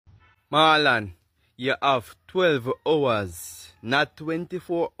Marlon, you have 12 hours, not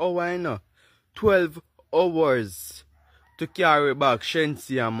 24 hours, you know. 12 hours to carry back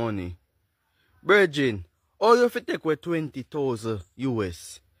Shenseea money. Virgin, all you have to take with 20,000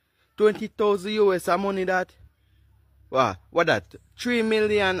 US. 20,000 US a money that? What that? 3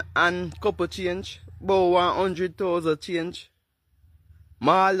 million and couple change? About 100,000 change?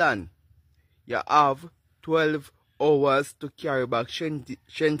 Marlon, you have 12 hours to carry back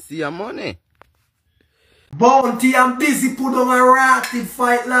Shenseea money. Bounty and Busy put on a ratted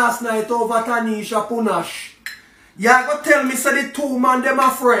fight last night over Tanisha Punash. You go tell me say the two man them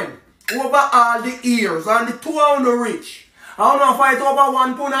a friend over all the years and the two are on the rich. I don't fight over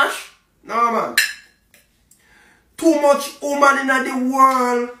one Punash? No man. Too much woman in the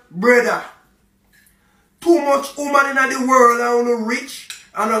world, brother. Too much woman in the world are on the rich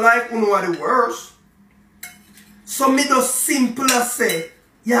and I like one of the worst. So me just simple as say,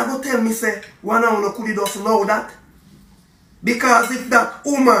 you go tell me say, one of could just know that? Because if that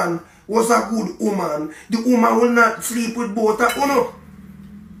woman was a good woman, the woman will not sleep with both of you.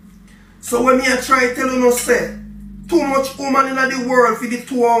 So when me I try to tell you say, too much woman in the world for the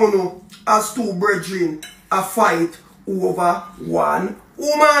two of you as two brethren a fight over one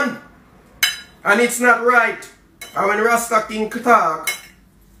woman. And it's not right. And when Rasta King talk,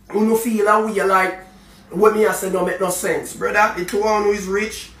 you feel that we like when me I say no make no sense. Brother, the two of you is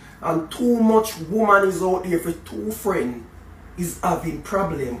rich and too much woman is out there for two friends is having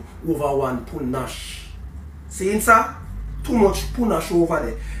problem over one punash. See, sir? Too much punash over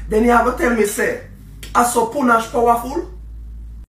there. Then you have to tell me say, are so punash powerful?